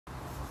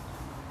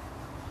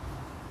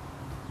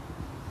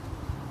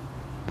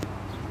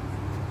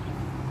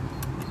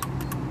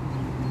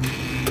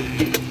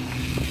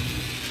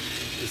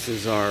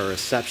This is our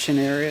reception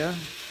area.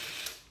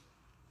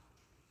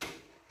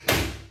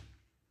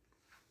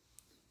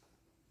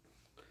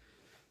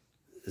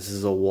 This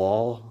is a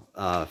wall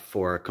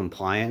for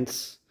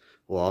compliance.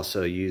 We'll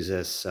also use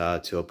this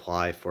to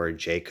apply for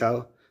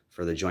JCO,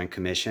 for the Joint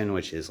Commission,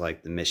 which is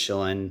like the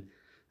Michelin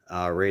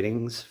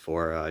ratings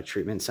for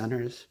treatment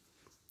centers.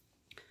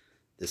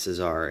 This is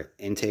our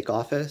intake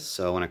office.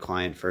 So when a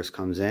client first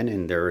comes in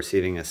and they're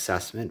receiving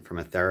assessment from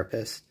a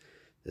therapist,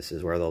 this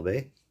is where they'll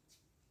be.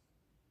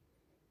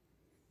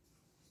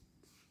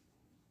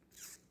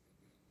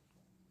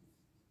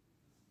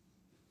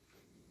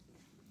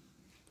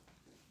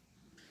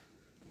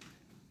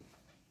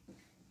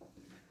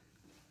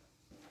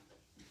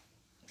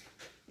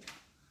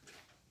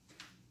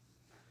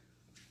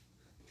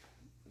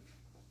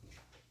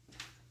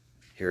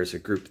 Here's a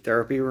group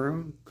therapy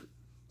room,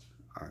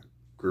 our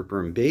group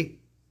room B.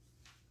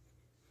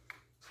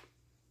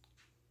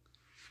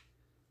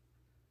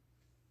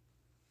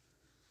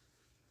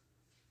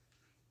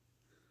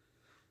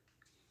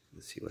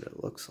 Let's see what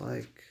it looks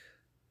like.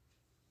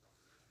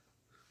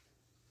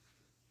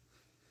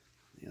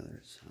 The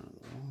other side of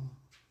the wall.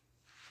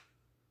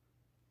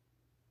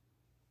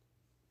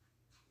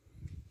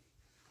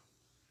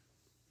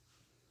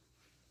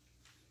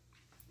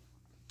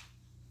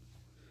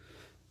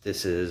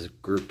 This is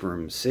group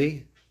room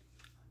C,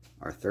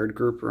 our third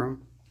group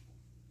room.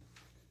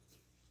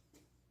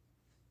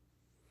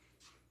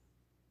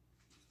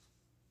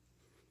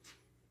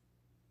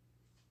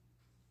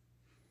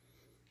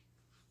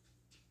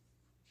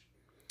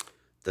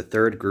 The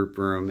third group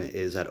room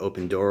is that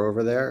open door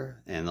over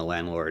there, and the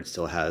landlord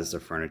still has the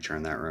furniture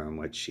in that room,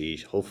 which he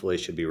hopefully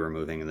should be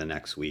removing in the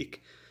next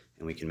week,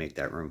 and we can make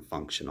that room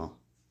functional.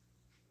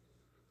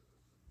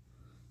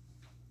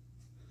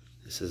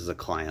 This is the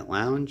client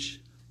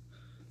lounge,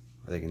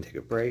 where they can take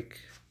a break,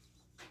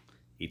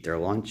 eat their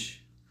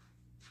lunch.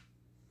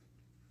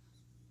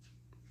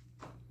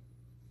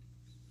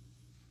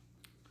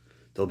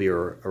 There'll be a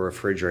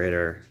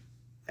refrigerator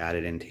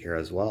added into here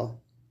as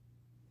well.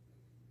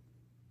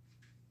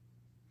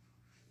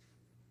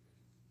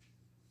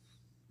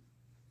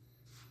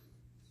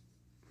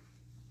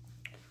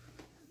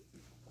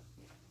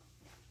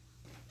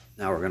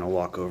 Now we're going to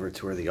walk over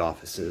to where the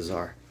offices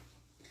are.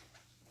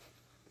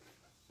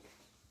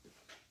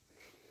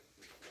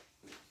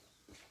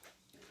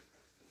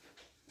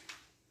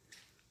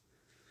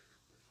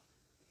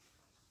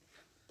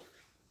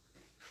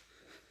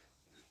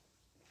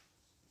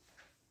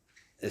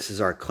 This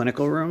is our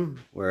clinical room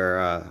where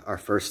our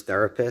first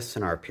therapist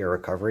and our peer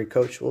recovery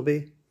coach will be.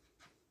 You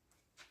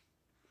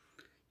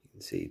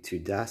can see 2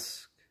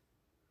 desks.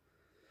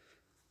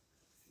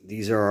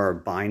 These are our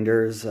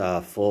binders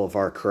full of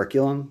our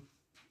curriculum.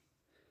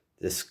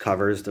 This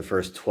covers the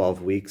first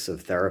 12 weeks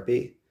of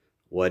therapy,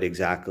 what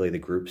exactly the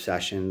group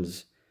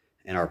sessions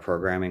and our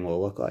programming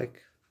will look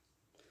like.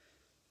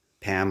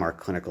 Pam, our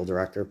clinical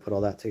director, put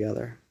all that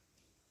together.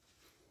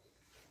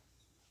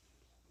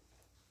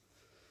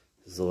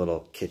 This is a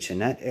little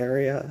kitchenette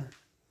area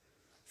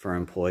for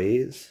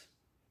employees.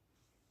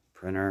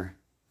 Printer,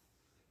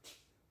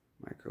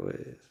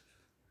 microwave.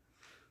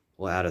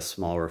 We'll add a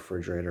small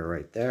refrigerator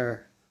right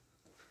there.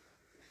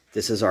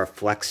 This is our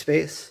flex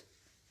space.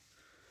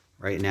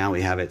 Right now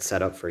we have it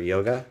set up for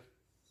yoga.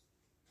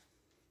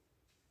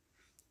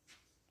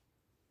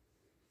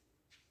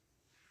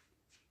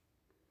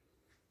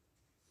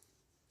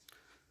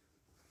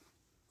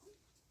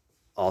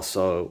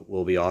 Also,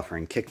 we'll be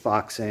offering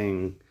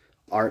kickboxing,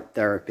 art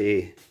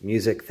therapy,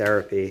 music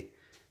therapy,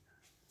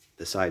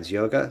 besides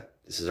yoga.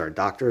 This is our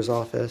doctor's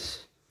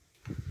office.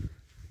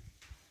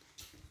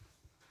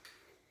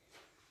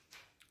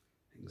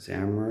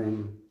 Exam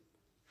room.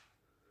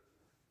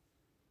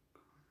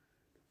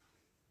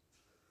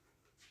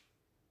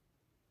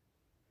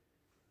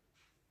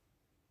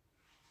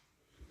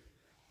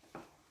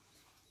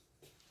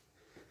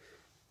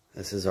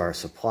 This is our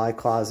supply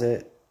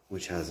closet,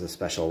 which has a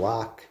special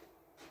lock.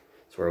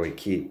 It's where we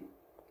keep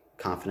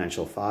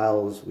confidential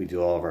files. We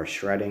do all of our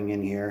shredding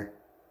in here.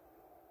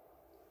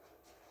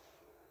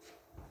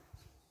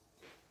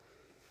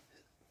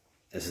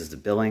 This is the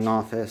billing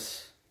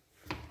office.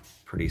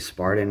 Pretty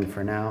Spartan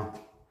for now.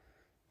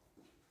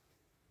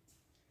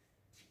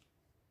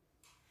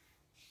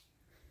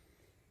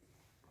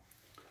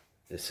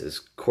 This is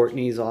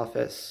Courtney's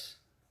office,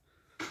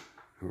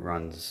 who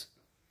runs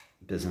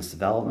business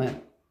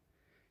development.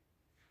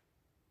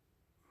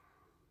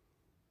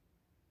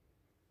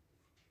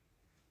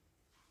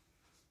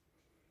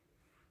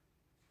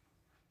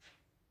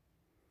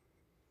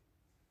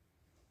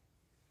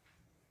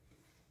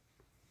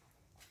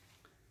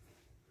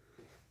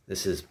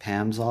 This is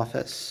Pam's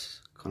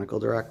office, clinical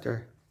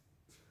director.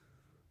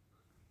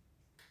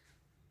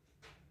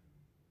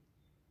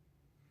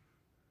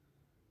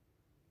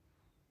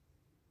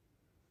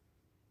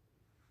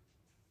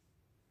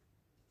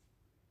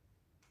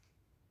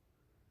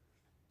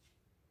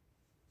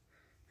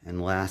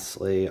 And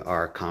lastly,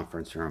 our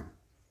conference room.